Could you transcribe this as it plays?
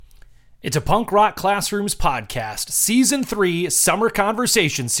It's a Punk Rock Classrooms podcast, Season 3 Summer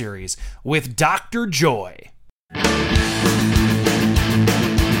Conversation Series with Dr. Joy.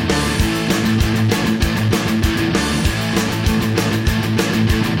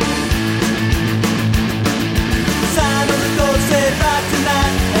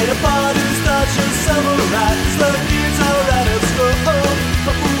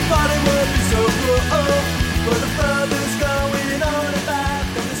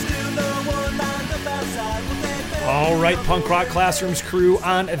 All right, Punk Rock Classrooms crew,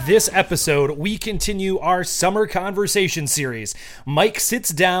 on this episode, we continue our Summer Conversation Series. Mike sits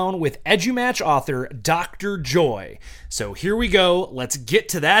down with EduMatch author Dr. Joy. So here we go. Let's get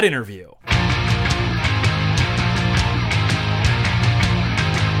to that interview.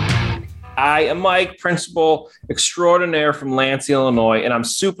 I am Mike, principal extraordinaire from Lansing, Illinois, and I'm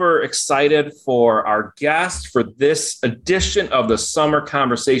super excited for our guest for this edition of the Summer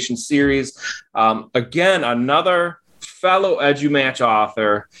Conversation Series. Again, another fellow EduMatch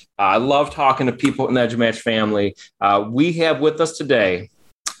author. I love talking to people in the EduMatch family. We have with us today,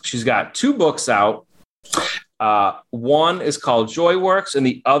 she's got 2 books out. One is called Joyworks, and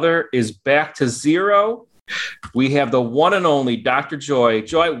the other is Back to Zero. We have the one and only Dr. Joy.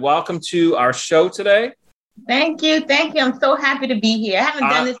 Joy, welcome to our show today. Thank you. I'm so happy to be here. I haven't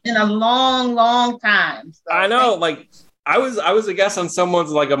done this in a long time. So I know, I was a guest on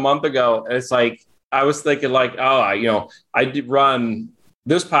someone's like a month ago, and it's like, I was thinking like, I did run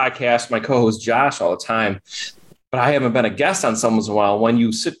this podcast, my co-host Josh, all the time, but I haven't been a guest on someone's in a while. When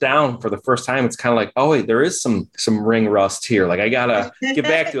you sit down for the first time, it's kind of like, oh wait, there is some ring rust here. Like I gotta get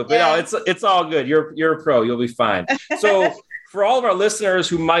back to it. But no, it's all good. You're a pro. You'll be fine. So for all of our listeners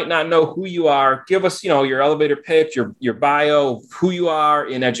who might not know who you are, give us, your elevator pitch, your bio, who you are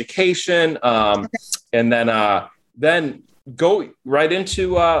in education, and then go right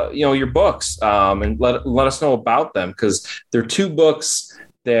into your books, and let us know about them, because they're 2 books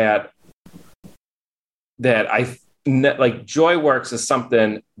that I like. Joyworks is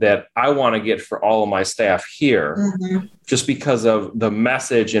something that I want to get for all of my staff here, just because of the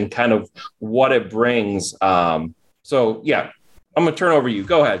message and kind of what it brings. So yeah, I'm going to turn over to you.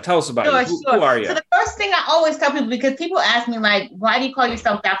 Go ahead. Tell us about you. Who are you? So the first thing I always tell people, because people ask me like, why do you call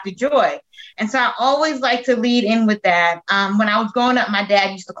yourself Dr. Joy? And so I always like to lead in with that. When I was growing up, my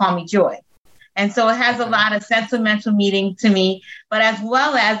dad used to call me Joy. And so it has a lot of sentimental meaning to me. But as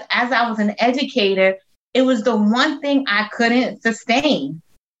well as I was an educator, it was the one thing I couldn't sustain,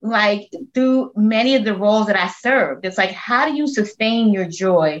 like through many of the roles that I served. It's like, how do you sustain your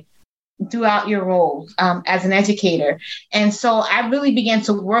joy throughout your roles as an educator? And so I really began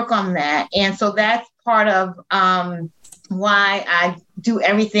to work on that. And so that's part of why I do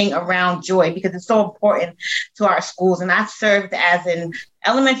everything around joy, because it's so important to our schools. And I've served as an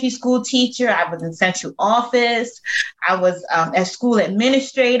elementary school teacher. I was in central office. I was a school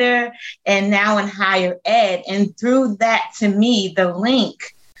administrator, and now in higher ed. And through that, to me, the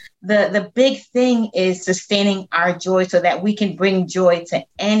link, the big thing is sustaining our joy so that we can bring joy to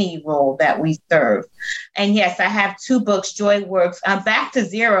any role that we serve. And yes, I have 2 books, Joyworks. Back to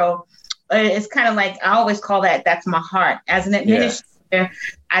Zero. It's kind of like, I always call that's my heart. As an administrator,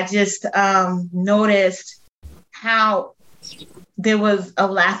 I just noticed how there was a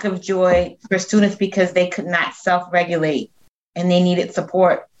lack of joy for students because they could not self-regulate and they needed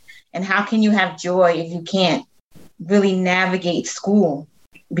support. And how can you have joy if you can't really navigate school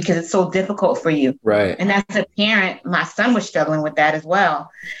because it's so difficult for you? Right. And as a parent, my son was struggling with that as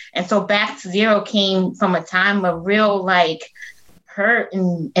well. And so Back to Zero came from a time of real hurt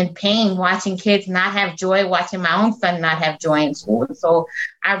and pain, watching kids not have joy, watching my own son not have joy in school. And so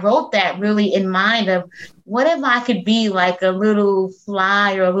I wrote that really in mind of, what if I could be like a little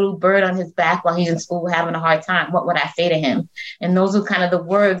fly or a little bird on his back while he's in school having a hard time? What would I say to him? And those are kind of the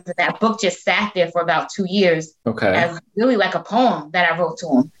words that book just sat there for about 2 years, as really like a poem that I wrote to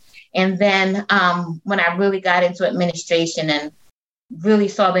him. And then when I really got into administration and really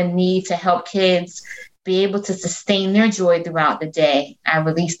saw the need to help kids be able to sustain their joy throughout the day, I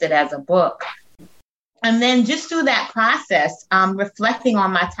released it as a book. And then just through that process, reflecting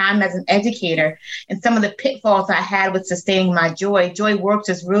on my time as an educator and some of the pitfalls I had with sustaining my joy, Joyworks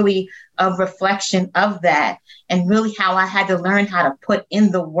is really a reflection of that, and really how I had to learn how to put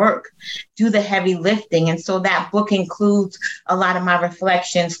in the work, do the heavy lifting. And so that book includes a lot of my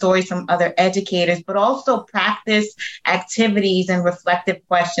reflections, stories from other educators, but also practice activities and reflective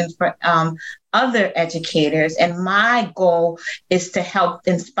questions for other educators. And my goal is to help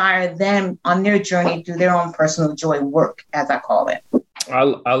inspire them on their journey through their own personal joy work, as I call it. I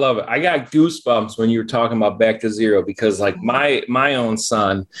love it. I got goosebumps when you were talking about Back to Zero, because like my own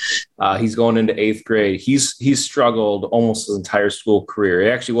son, he's going into 8th grade. He's struggled almost his entire school career.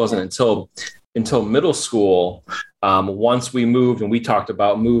 It actually wasn't until middle school. Once we moved, and we talked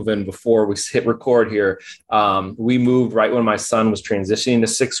about moving before we hit record here, we moved right when my son was transitioning to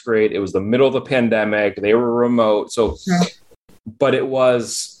 6th grade. It was the middle of the pandemic. They were remote. So, but it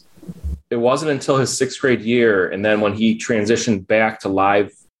wasn't until his 6th grade year, and then when he transitioned back to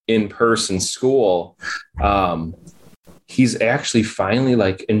live in-person school, he's actually finally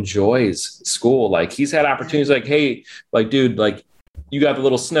like enjoys school. Like he's had opportunities like, hey, like, dude, like you got the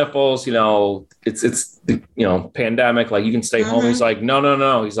little sniffles, you know, it's you know, pandemic, like you can stay home. He's like,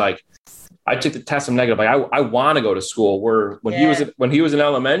 no. He's like, I took the test, I'm negative. Like I want to go to school. Where when he was in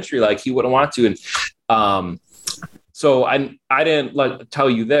elementary, like he wouldn't want to. And so I didn't tell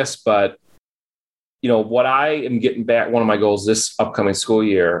you this, but you know, what I am getting back, one of my goals this upcoming school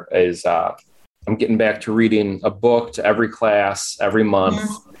year is I'm getting back to reading a book to every class every month.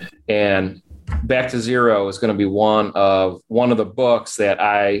 And Back to Zero is going to be one of the books that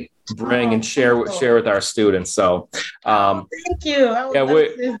I bring and share with our students. So thank you.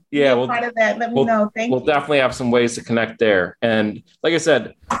 We'll part of that. Let me know. Thank you. We'll definitely have some ways to connect there. And like I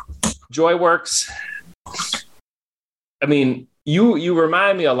said, JoyWorks, I mean, you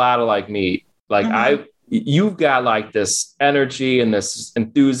remind me a lot of like me. Like you've got like this energy and this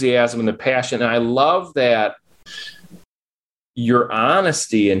enthusiasm and the passion. And I love that your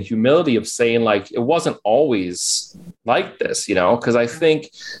honesty and humility of saying like, it wasn't always like this, you know, because I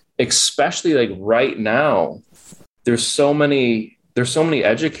think especially like right now, there's so many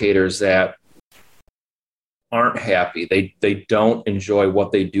educators that aren't happy. They don't enjoy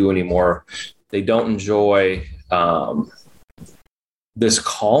what they do anymore. They don't enjoy this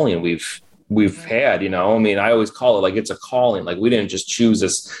calling we've had, you know. I mean, I always call it like it's a calling. Like we didn't just choose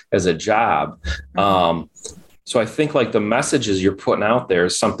this as a job. So I think like the messages you're putting out there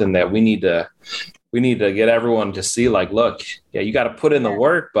is something that we need to get everyone to see. Like, look, yeah, you got to put in the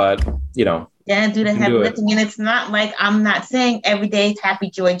work, but you know, do the heavy lifting. And it's not like I'm not saying every day it's happy,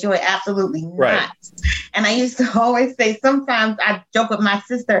 joy, absolutely not. Right. And I used to always say, sometimes I joke with my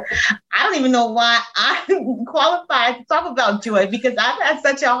sister, I don't even know why I'm qualified to talk about joy, because I've had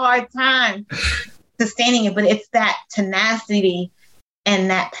such a hard time sustaining it. But it's that tenacity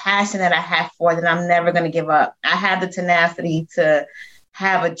and that passion that I have for it that I'm never going to give up. I have the tenacity to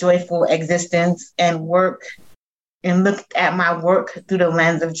have a joyful existence and work and look at my work through the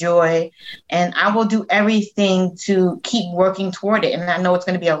lens of joy. And I will do everything to keep working toward it. And I know it's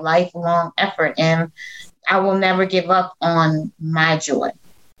going to be a lifelong effort, and I will never give up on my joy.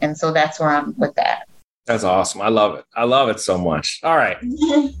 And so that's where I'm with that. That's awesome. I love it. I love it so much. All right.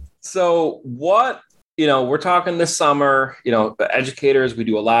 So what, you know, we're talking this summer, you know, the educators, we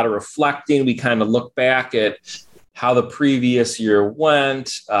do a lot of reflecting. We kind of look back at how the previous year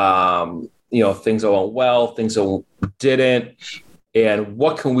went, you know, things that went well, things that didn't, and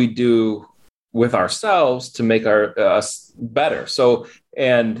what can we do with ourselves to make us better. So,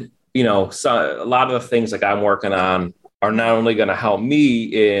 and, you know, so a lot of the things like I'm working on are not only going to help me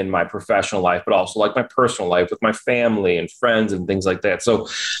in my professional life, but also like my personal life with my family and friends and things like that. So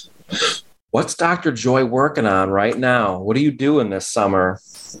what's Dr. Joy working on right now? What are you doing this summer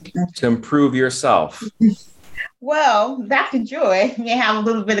to improve yourself? Well, Dr. Joy may have a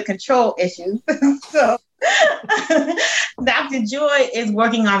little bit of control issues. So Dr. Joy is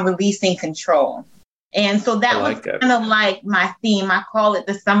working on releasing control. And so that was kind of like my theme. I call it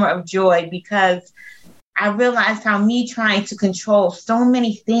the Summer of Joy, because I realized how me trying to control so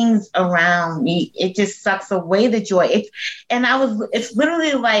many things around me, it just sucks away the joy. It's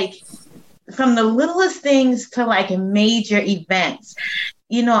literally like from the littlest things to like major events.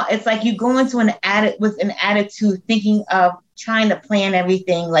 You know, it's like you go into an attitude thinking of trying to plan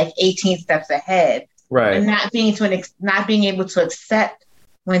everything like 18 steps ahead, right? And not being able to accept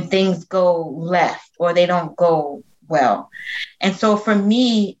when things go left or they don't go well. And so for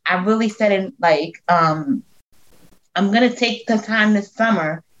me, I really said it like, I'm going to take the time this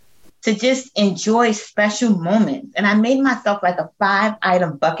summer to just enjoy special moments. And I made myself like a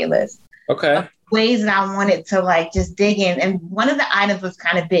 5-item bucket list. Okay. Ways that I wanted to like just dig in. And one of the items was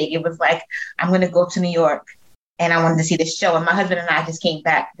kind of big. It was like, I'm going to go to New York and I wanted to see the show. And my husband and I just came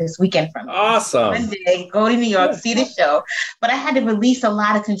back this weekend from awesome. One day, go to New York, see the show. But I had to release a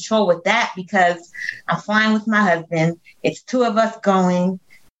lot of control with that because I'm flying with my husband. It's 2 of us going.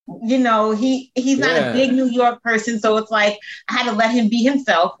 You know, he's not a big New York person. So it's like I had to let him be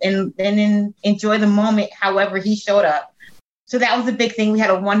himself and then enjoy the moment however he showed up. So that was a big thing. We had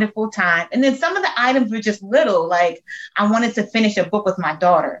a wonderful time. And then some of the items were just little, like I wanted to finish a book with my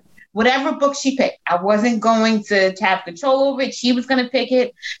daughter. Whatever book she picked, I wasn't going to have control over it. She was going to pick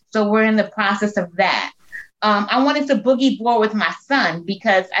it. So we're in the process of that. I wanted to boogie board with my son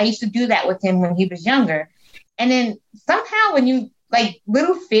because I used to do that with him when he was younger. And then somehow when you like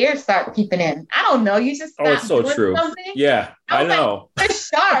little fears start creeping in. I don't know. You just it's so true. Something. Yeah, I know. Like, there's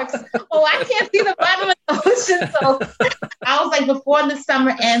sharks. Oh, I can't see the bottom of the ocean. So I was like, before the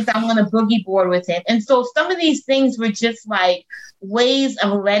summer ends, I'm going to boogie board with him. And so some of these things were just like ways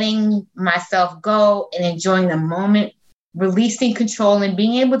of letting myself go and enjoying the moment, releasing control and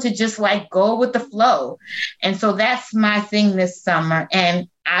being able to just like go with the flow. And so that's my thing this summer. And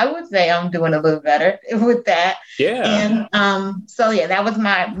I would say I'm doing a little better with that. Yeah. And so yeah, that was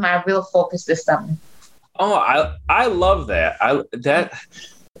my real focus this summer. Oh, I love that.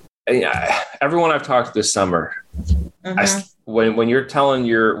 Everyone I've talked to this summer, when you're telling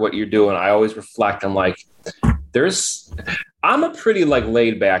what you're doing, I always reflect. I'm like, I'm a pretty like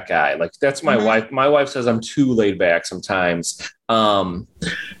laid back guy. Like that's my wife. My wife says I'm too laid back sometimes. And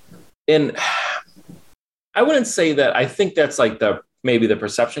I wouldn't say that. I think that's like maybe the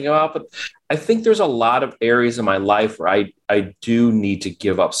perception come out, but I think there's a lot of areas in my life where I do need to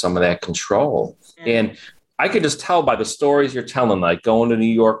give up some of that control. And I could just tell by the stories you're telling, like going to New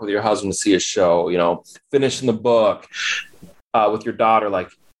York with your husband to see a show, finishing the book with your daughter,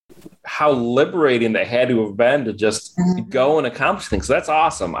 like how liberating that had to have been to just go and accomplish things. So that's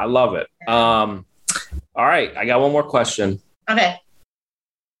awesome. I love it. All right. I got one more question. Okay.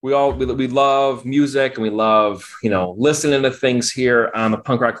 We love music and we love, listening to things here on the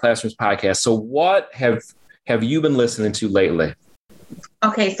Punk Rock Classrooms podcast. So what have you been listening to lately?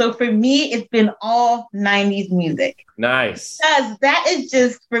 Okay, so for me, it's been all 90s music. Nice. Because that is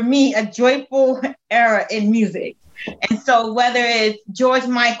just, for me, a joyful era in music. And so whether it's George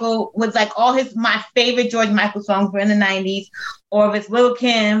Michael, was like my favorite George Michael songs were in the 90s, or if it's Lil'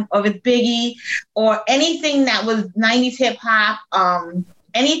 Kim, or if it's Biggie, or anything that was 90s hip hop,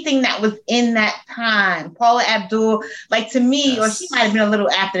 anything that was in that time, Paula Abdul, like to me, or she might have been a little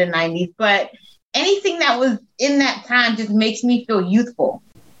after the 90s, but anything that was in that time just makes me feel youthful.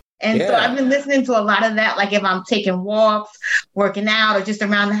 And so I've been listening to a lot of that, like if I'm taking walks, working out, or just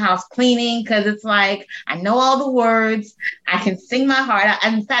around the house cleaning, because it's like, I know all the words, I can sing my heart out.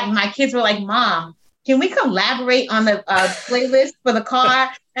 In fact, my kids were like, Mom, can we collaborate on the playlist for the car?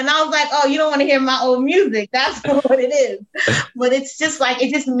 And I was like, oh, you don't want to hear my old music. That's what it is. But it's just like,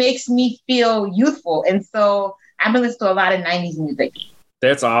 it just makes me feel youthful. And so I've been listening to a lot of 90s music.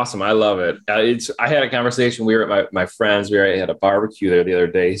 That's awesome. I love it. I had a conversation. We were at my friend's. We had a barbecue there the other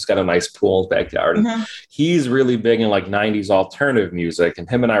day. He's got a nice pool in his backyard. And he's really big in like 90s alternative music. And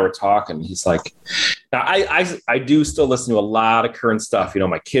him and I were talking. He's like, now I do still listen to a lot of current stuff.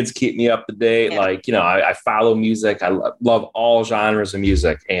 My kids keep me up to date. Yeah. Like, I follow music. I love all genres of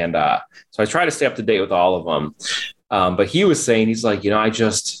music. And so I try to stay up to date with all of them. But he was saying, he's like,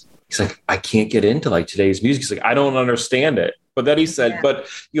 he's like, I can't get into like today's music. He's like, I don't understand it. But then he said, but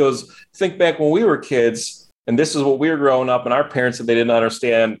he goes, think back when we were kids and this is what we were growing up and our parents said they didn't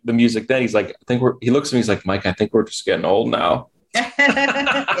understand the music then. He's like, he looks at me, he's like, Mike, I think we're just getting old now. But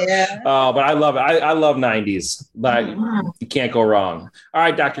I love it. I love 90s. Like, you can't go wrong. All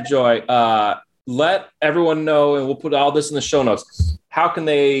right, Dr. Joy, let everyone know, and we'll put all this in the show notes. How can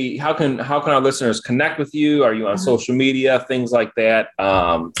our listeners connect with you? Are you on social media, things like that?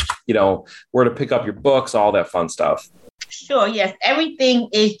 Where to pick up your books, all that fun stuff. Sure. Yes. Everything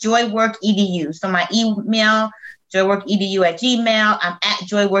is JoyWorkEDU. So my email, joyworkedu@gmail. I'm at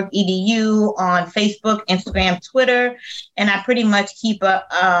JoyWorkEDU on Facebook, Instagram, Twitter. And I pretty much keep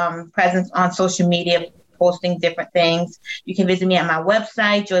a presence on social media, posting different things. You can visit me at my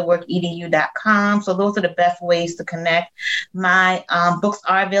website, joyworkedu.com. So those are the best ways to connect. My books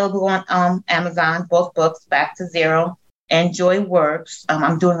are available on Amazon, both books, Back to Zero and Joy Works.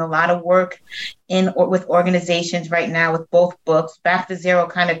 I'm doing a lot of work with organizations right now with both books. Back to Zero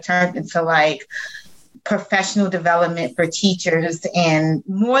kind of turned into like professional development for teachers and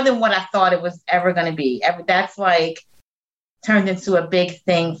more than what I thought it was ever going to be. That's like turned into a big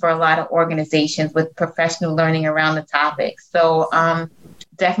thing for a lot of organizations with professional learning around the topic. So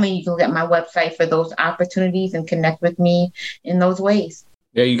definitely you can look at my website for those opportunities and connect with me in those ways.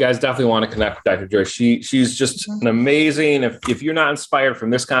 Yeah, you guys definitely want to connect with Dr. Joy. She's just an amazing. If you're not inspired from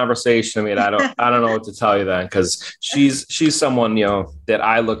this conversation, I mean, I don't know what to tell you then, because she's someone that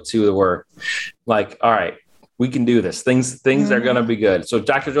I look to where, like, all right, we can do this. Things are going to be good. So,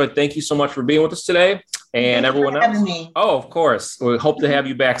 Dr. Joy, thank you so much for being with us today, and everyone else. Oh, of course. We hope to have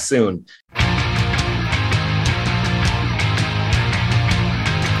you back soon.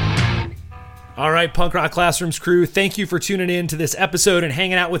 All right, Punk Rock Classrooms crew, thank you for tuning in to this episode and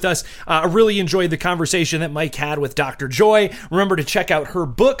hanging out with us. I really enjoyed the conversation that Mike had with Dr. Joy. Remember to check out her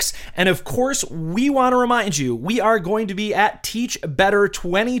books. And of course, we want to remind you, we are going to be at Teach Better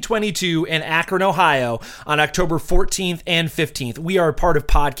 2022 in Akron, Ohio on October 14th and 15th. We are part of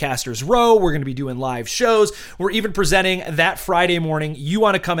Podcasters Row. We're going to be doing live shows. We're even presenting that Friday morning. You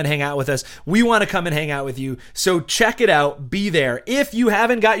want to come and hang out with us. We want to come and hang out with you. So check it out. Be there. If you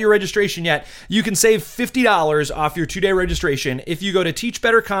haven't got your registration yet, you can save $50 off your 2-day registration if you go to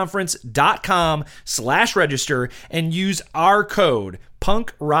teachbetterconference.com/register and use our code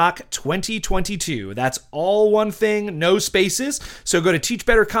PunkRock2022. That's all one thing, no spaces. So go to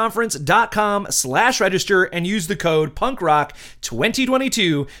teachbetterconference.com/register and use the code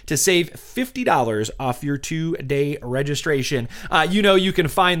PunkRock2022 to save $50 off your 2-day registration. You can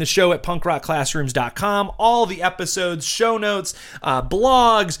find the show at punkrockclassrooms.com. All the episodes, show notes,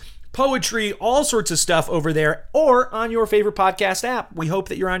 blogs, poetry, all sorts of stuff over there, or on your favorite podcast app. We hope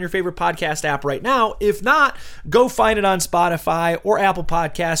that you're on your favorite podcast app right now. If not, go find it on Spotify or Apple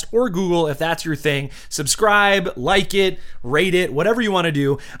Podcast or Google if that's your thing. Subscribe, like it, rate it, whatever you want to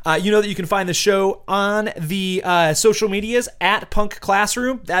do. You know that you can find the show on the social medias at Punk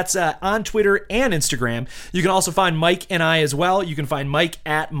Classroom. That's on Twitter and Instagram. You can also find Mike and I as well. You can find Mike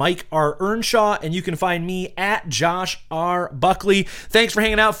at Mike R. Earnshaw, and you can find me at Josh R. Buckley. Thanks for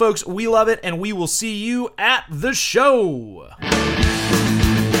hanging out, folks. We love it, and we will see you at the show.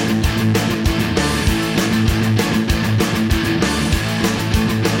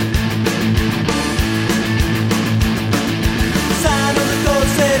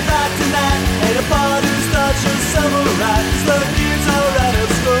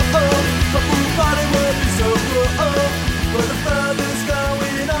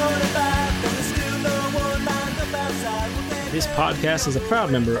 This podcast is a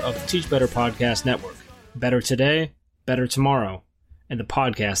proud member of the Teach Better Podcast Network. Better today, better tomorrow, and the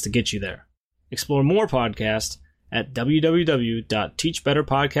podcast to get you there. Explore more podcasts at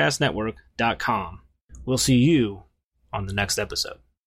www.teachbetterpodcastnetwork.com. We'll see you on the next episode.